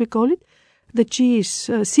because we call it the cheese,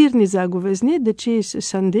 Sirni Zagovezni, the cheese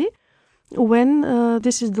Sunday, when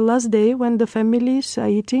this is the last day when the families are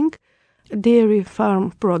eating dairy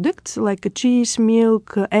farm products like cheese,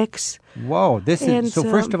 milk, eggs. Whoa, so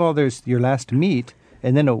first of all, there's your last meat,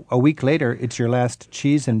 and then a week later, it's your last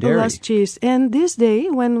cheese and dairy. The last cheese. And this day,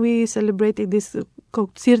 when we celebrated this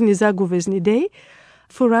called Sirni Zagovezni Day,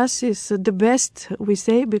 for us is the best, we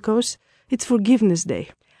say, because it's Forgiveness Day.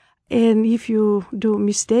 And if you do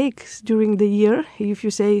mistakes during the year, if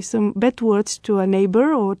you say some bad words to a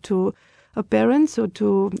neighbor or to a parents or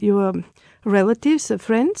to your relatives or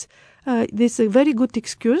friends, this is a very good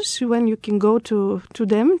excuse when you can go to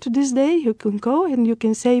them to this day. You can go and you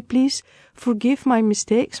can say, please forgive my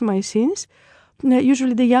mistakes, my sins.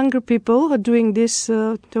 Usually the younger people are doing this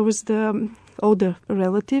towards the older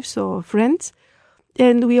relatives or friends.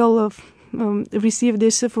 And we all receive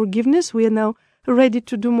this forgiveness. We are now ready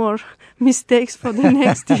to do more mistakes for the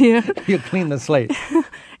next year. You clean the slate.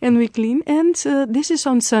 And we clean. And this is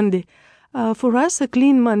on Sunday. For us, a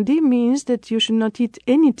clean Monday means that you should not eat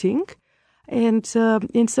anything. And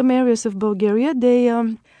in some areas of Bulgaria,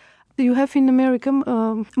 you have in America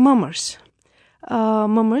mummers.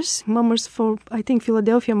 Mummers for, I think,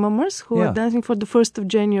 Philadelphia mummers who are dancing for the 1st of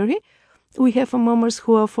January. We have mummers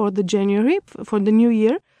who are for the January, for the New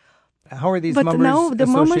Year. How are these but mummers now the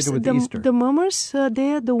associated with Easter? The mummers,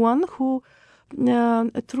 they are the one who,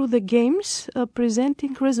 through the games,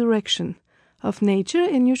 presenting resurrection of nature.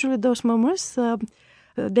 And usually those mummers,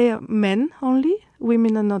 they are men only.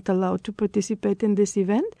 Women are not allowed to participate in this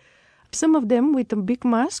event. Some of them with big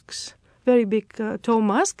masks, very big tall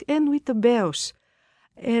mask, and with the bells.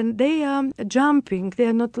 And they are jumping. They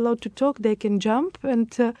are not allowed to talk. They can jump.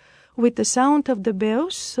 And with the sound of the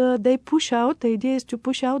bells, they push out. The idea is to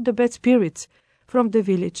push out the bad spirits from the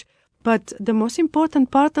village. But the most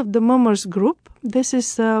important part of the mummers group, this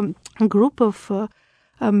is a group of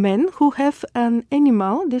men who have an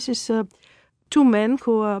animal. This is 2 men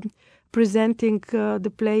who are presenting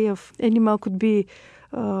the play of animal. Could be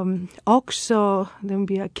ox, or then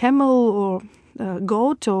be a camel, or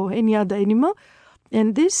goat, or any other animal.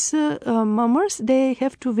 And these mummers, they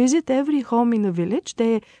have to visit every home in the village.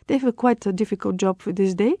 They have quite a difficult job for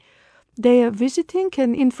this day. They are visiting,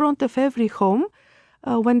 and in front of every home,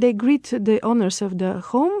 when they greet the owners of the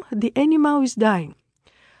home, the animal is dying.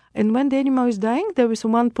 And when the animal is dying, there is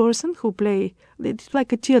one person who play. It's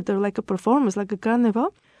like a theater, like a performance, like a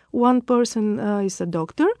carnival. One person is a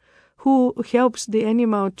doctor who helps the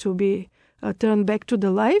animal to be turned back to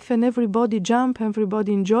the life, and everybody jump,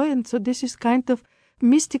 everybody enjoy. And so this is kind of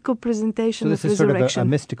mystical presentation of resurrection. So this is sort of a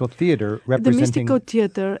mystical theater representing... The mystical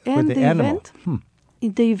theater. And the animal.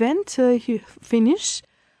 The event finish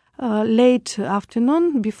late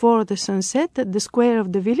afternoon before the sunset at the square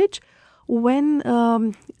of the village, when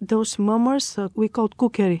those mummers, we call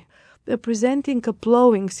kukeri, presenting a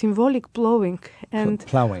plowing, symbolic plowing, and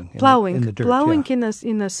plowing in the dirt, plowing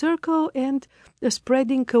in a circle, and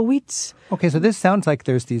spreading wheats. Okay, so this sounds like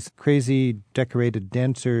there's these crazy decorated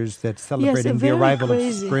dancers that's celebrating the arrival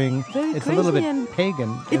of spring. It's a little bit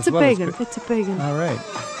pagan. It's a pagan. It's a pagan. All right.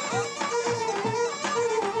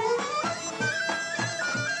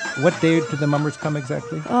 What day do the mummers come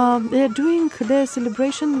exactly? They're doing their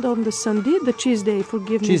celebration on the Sunday, the Cheese Day,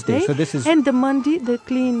 Forgiveness Day, so this is... and the Monday, the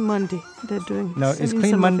Clean Monday. They're doing. Now, is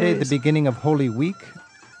Clean Monday the beginning of Holy Week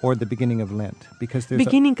or the beginning of Lent? Because there's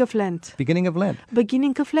beginning of Lent. Beginning of Lent.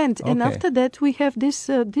 Beginning of Lent, and after that we have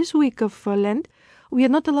this week of Lent. We are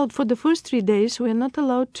not allowed for the first 3 days. We are not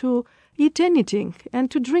allowed to eat anything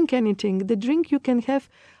and to drink anything. The drink you can have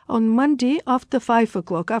on Monday after 5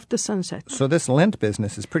 o'clock, after sunset. So this Lent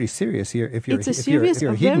business is pretty serious here. If you're it's a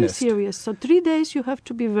very serious. So 3 days you have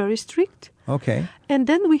to be very strict. Okay. And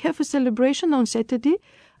then we have a celebration on Saturday.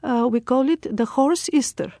 We call it the Horse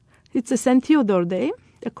Easter. It's a St. Theodore Day,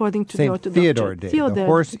 according to the Orthodox Theodore Day, the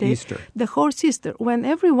Horse Easter. The Horse Easter, when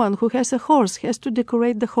everyone who has a horse has to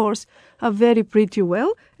decorate the horse very pretty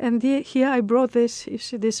well. And here I brought this, you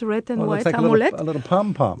see this red and white amulet. A little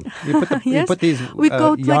pom-pom. You put these we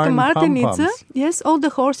call it like a martinitsa. pom-poms. Yes, all the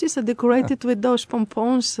horses are decorated with those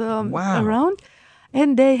pompons around.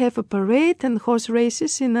 And they have a parade and horse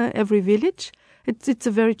races in every village. It's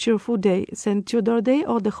a very cheerful day, St. Theodore Day,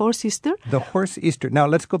 or the Horse Easter. The Horse Easter. Now,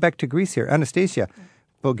 let's go back to Greece here. Anastasia,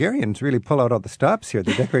 Bulgarians really pull out all the stops here.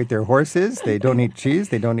 They decorate their horses. They don't eat cheese.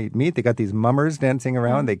 They don't eat meat. They got these mummers dancing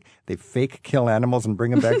around. They fake kill animals and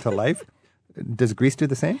bring them back to life. Does Greece do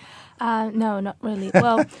the same? No, not really.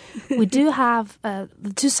 Well, we do have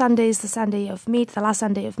the 2 Sundays, the Sunday of meat, the last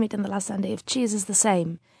Sunday of meat, and the last Sunday of cheese is the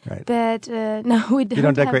same. Right. But no, we don't, you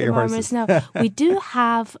don't decorate have your mummers. horses. No, we do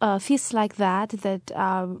have feasts like that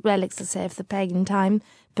are relics, let's say, of the pagan time.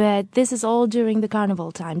 But this is all during the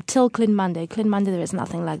carnival time, till Clean Monday. Clean Monday, there is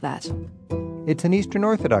nothing like that. It's an Eastern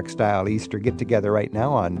Orthodox style Easter get-together right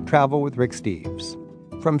now on Travel with Rick Steves.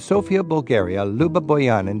 From Sofia, Bulgaria, Luba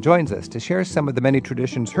Boyanin joins us to share some of the many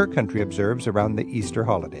traditions her country observes around the Easter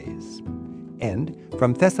holidays. And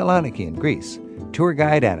from Thessaloniki in Greece, tour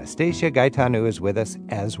guide Anastasia Gaetanu is with us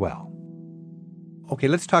as well. Okay,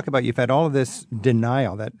 let's talk about, you've had all of this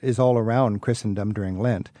denial that is all around Christendom during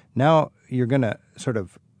Lent. Now you're going to sort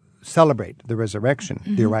of celebrate the resurrection,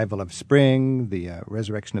 the arrival of spring, the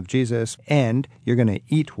resurrection of Jesus, and you're going to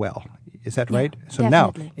eat well. Is that right? So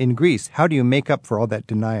definitely. Now, in Greece, how do you make up for all that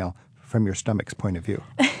denial from your stomach's point of view?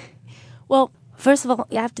 Well, first of all,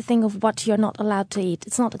 you have to think of what you're not allowed to eat.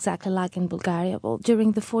 It's not exactly like in Bulgaria. Well,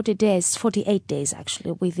 during the 48 days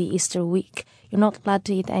actually, with the Easter week, you're not allowed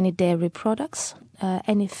to eat any dairy products,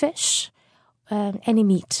 any fish, any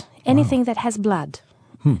meat, anything that has blood.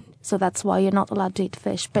 So that's why you're not allowed to eat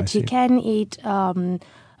fish. But you can eat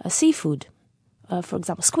seafood. For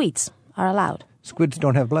example, squids are allowed. Squids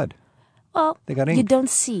don't have blood. Well, they got ink. You don't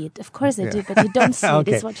see it. Of course they do, but you don't see it.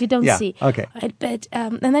 It's what you don't see. Okay. Right? But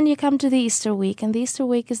and then you come to the Easter week, and the Easter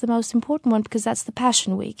week is the most important one because that's the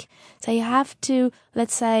Passion Week. So you have to,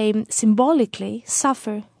 let's say, symbolically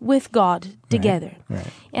suffer with God together. Right.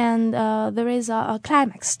 And there is a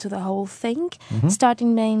climax to the whole thing,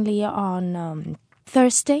 starting mainly on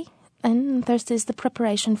Thursday. And Thursday is the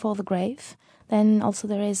preparation for the grave. Then also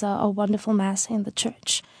there is a wonderful Mass in the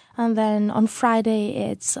church. And then on Friday,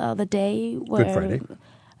 it's the day where... Good Friday.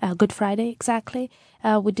 Good Friday, exactly.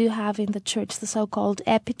 We do have in the church the so-called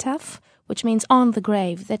epitaph, which means on the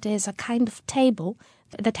grave. That is a kind of table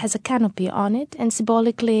that has a canopy on it, and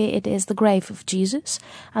symbolically it is the grave of Jesus.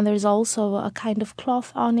 And there's also a kind of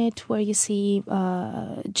cloth on it where you see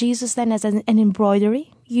Jesus then as an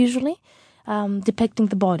embroidery, usually, depicting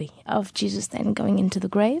the body of Jesus then going into the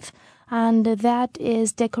grave. And that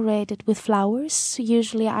is decorated with flowers,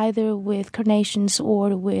 usually either with carnations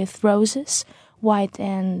or with roses, white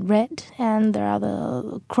and red. And there are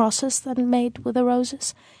the crosses that are made with the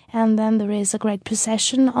roses. And then there is a great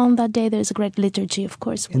procession on that day. There's a great liturgy, of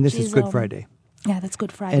course. And this is Good Friday. Yeah, that's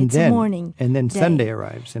Good Friday. And it's then, a morning. And then day. Sunday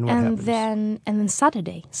arrives, and what happens? And then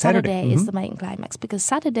Saturday. Saturday is the main climax, because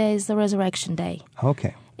Saturday is the resurrection day.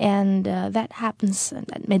 Okay. And that happens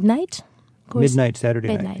at midnight. Midnight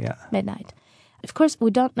Saturday night, yeah. Midnight. Of course,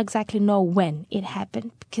 we don't exactly know when it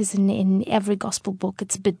happened, because in every gospel book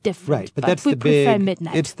it's a bit different. Right, but that's we prefer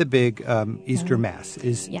midnight. It's the big Easter Mass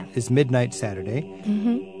is midnight Saturday.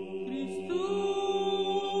 Mm-hmm.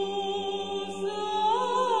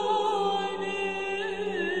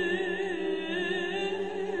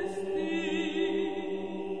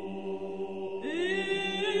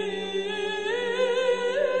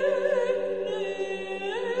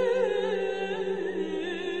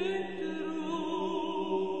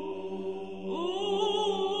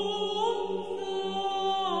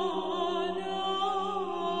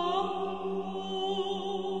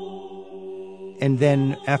 And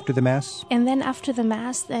then after the Mass? And then after the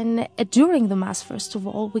Mass, then during the Mass, first of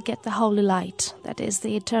all, we get the Holy Light. That is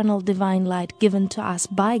the eternal divine light given to us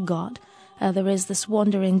by God. There is this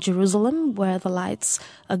wonder in Jerusalem where the lights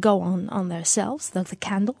go on themselves, the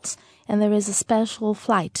candles. And there is a special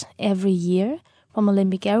flight every year from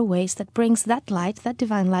Olympic Airways that brings that light, that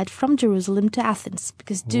divine light, from Jerusalem to Athens.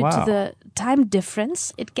 Because due to the time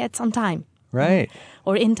difference, it gets on time. Right.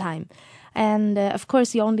 Or in time. And, of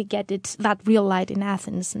course, you only get that real light in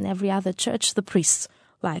Athens. In every other church, the priest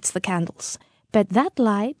lights the candles. But that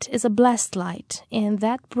light is a blessed light, and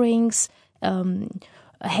that brings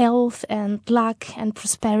health and luck and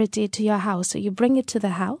prosperity to your house. So you bring it to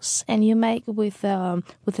the house, and you make with the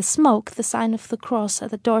smoke the sign of the cross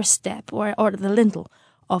at the doorstep or the lintel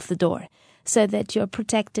of the door, so that you're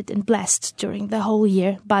protected and blessed during the whole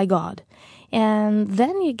year by God. And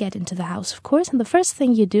then you get into the house, of course, and the first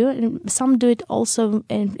thing you do, and some do it also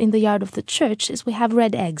in the yard of the church, is we have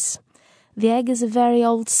red eggs. The egg is a very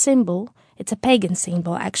old symbol. It's a pagan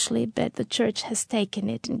symbol, actually, but the church has taken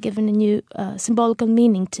it and given a new symbolical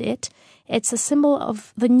meaning to it. It's a symbol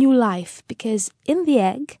of the new life, because in the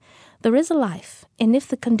egg, there is a life. And if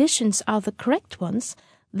the conditions are the correct ones,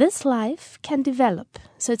 this life can develop.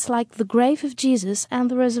 So it's like the grave of Jesus and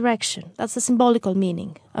the resurrection. That's the symbolical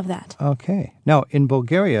meaning of that. Okay. Now, in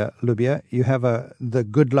Bulgaria, Lubia, you have the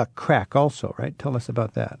good luck crack also, right? Tell us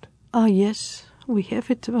about that. Yes, we have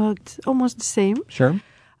it almost the same. Sure.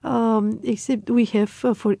 Except we have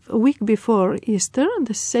for a week before Easter,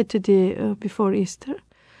 the Saturday before Easter,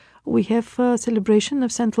 we have a celebration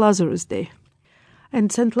of St. Lazarus Day. And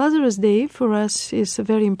St. Lazarus Day for us is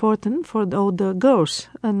very important for all the girls,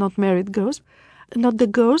 not married girls. Not the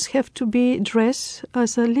girls have to be dressed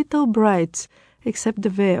as little brides, except the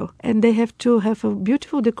veil. And they have to have a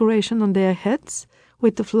beautiful decoration on their heads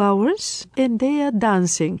with the flowers, and they are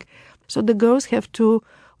dancing. So the girls have to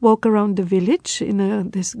walk around the village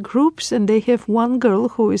in these groups, and they have one girl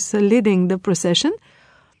who is leading the procession,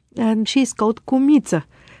 and she's called Kumica.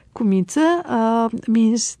 Kumica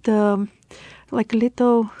means like a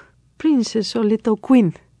little princess or little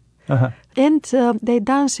queen. Uh-huh. And they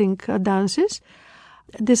dancing dances.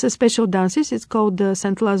 These are special dances. It's called the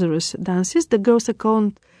St. Lazarus dances. The girls are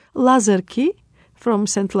called Lazarki from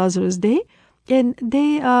St. Lazarus Day. And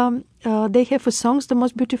they have songs, the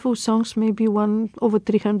most beautiful songs, maybe over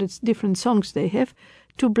 300 different songs they have,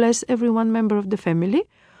 to bless every one member of the family.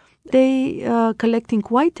 They are collecting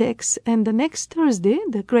white eggs, and the next Thursday,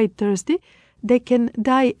 the Great Thursday, they can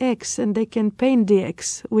dye eggs and they can paint the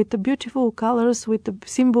eggs with the beautiful colors, with the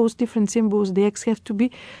symbols, different symbols. The eggs have to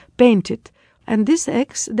be painted. And these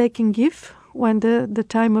eggs they can give when the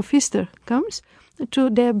time of Easter comes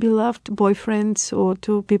to their beloved boyfriends or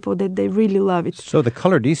to people that they really love it. So the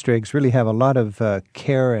colored Easter eggs really have a lot of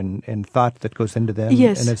care and thought that goes into them.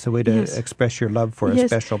 Yes. And it's a way to express your love for a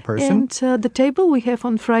special person. And the table we have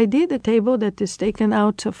on Friday, the table that is taken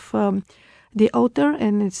out of the altar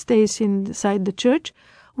and it stays inside the church,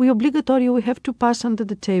 we have to pass under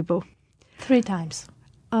the table. 3 times.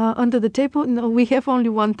 Under the table, no, we have only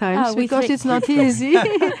 1 time because it's not easy.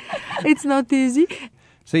 It's not easy.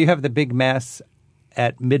 So you have the big mass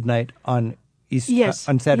at midnight on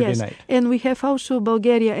on Saturday night. And we have also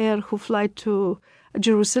Bulgaria Air who fly to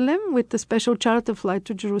Jerusalem with the special charter flight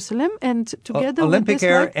to Jerusalem, and together Olympic with this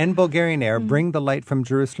Air light, and Bulgarian Air bring the light from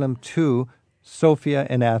Jerusalem to Sofia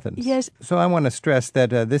and Athens. Yes. So I want to stress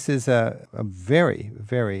that this is a very,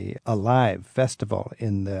 very alive festival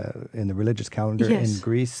in the religious calendar in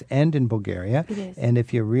Greece and in Bulgaria. It is. And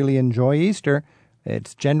if you really enjoy Easter,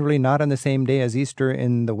 it's generally not on the same day as Easter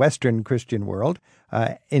in the Western Christian world.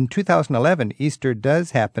 In 2011, Easter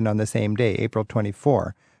does happen on the same day, April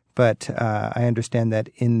 24. But I understand that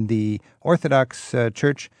in the Orthodox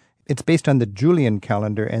Church, it's based on the Julian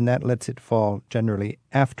calendar, and that lets it fall generally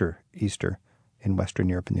after Easter in Western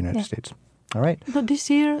Europe and the United States. All right. But this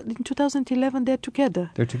year, in 2011, they're together.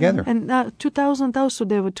 They're together. And 2000 also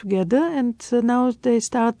they were together. And now they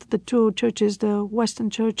start the 2 churches, the Western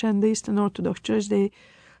Church and the Eastern Orthodox Church. They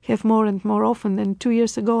have more and more often. And 2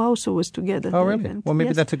 years ago also was together. Oh, really? Event. Well,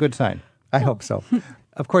 maybe that's a good sign. I hope so.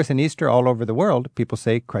 Of course, in Easter all over the world, people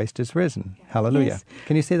say Christ is risen. Hallelujah. Yes.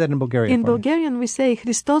 Can you say that in Bulgarian? In Bulgarian, we say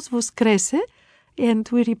Christos voskreσε, and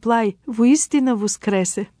we reply, Voistina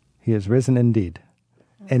voskreσε. He is risen indeed.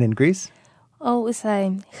 And in Greece? Oh, we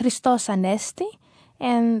say Christos anesti,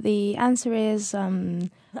 and the answer is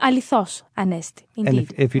alithos anesti,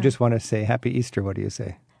 indeed. And if you just want to say Happy Easter, what do you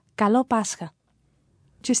say? Καλό Πάσχα.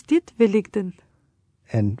 Čestit Velikden.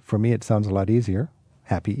 And for me, it sounds a lot easier.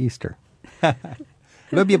 Happy Easter.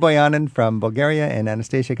 Lubia Boyanin from Bulgaria and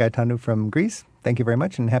Anastasia Gaetanu from Greece. Thank you very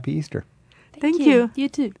much and Happy Easter. Thank you. You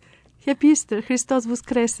too. Happy Easter. Christos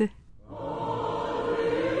voskreσε.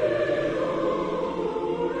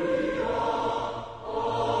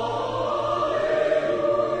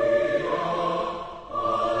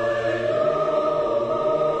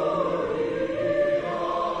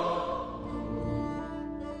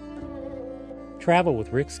 Travel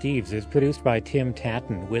with Rick Steves is produced by Tim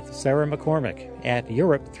Tatton with Sarah McCormick at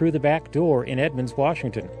Europe Through the Back Door in Edmonds,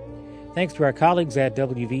 Washington. Thanks to our colleagues at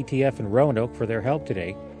WVTF in Roanoke for their help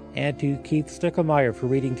today, and to Keith Stuckelmeyer for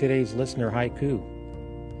reading today's listener haiku.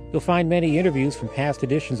 You'll find many interviews from past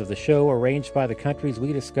editions of the show arranged by the countries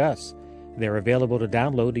we discuss. They're available to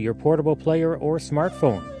download to your portable player or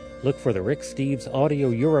smartphone. Look for the Rick Steves Audio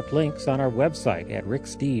Europe links on our website at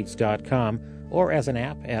ricksteves.com or as an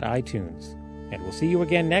app at iTunes. And we'll see you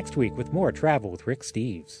again next week with more Travel with Rick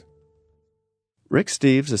Steves. Rick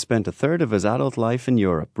Steves has spent a third of his adult life in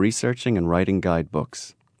Europe researching and writing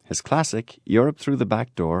guidebooks. His classic, Europe Through the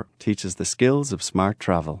Back Door, teaches the skills of smart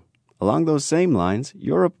travel. Along those same lines,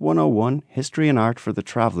 Europe 101, History and Art for the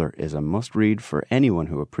Traveller is a must-read for anyone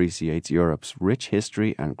who appreciates Europe's rich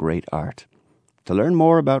history and great art. To learn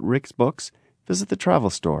more about Rick's books, visit the travel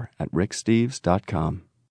store at ricksteves.com.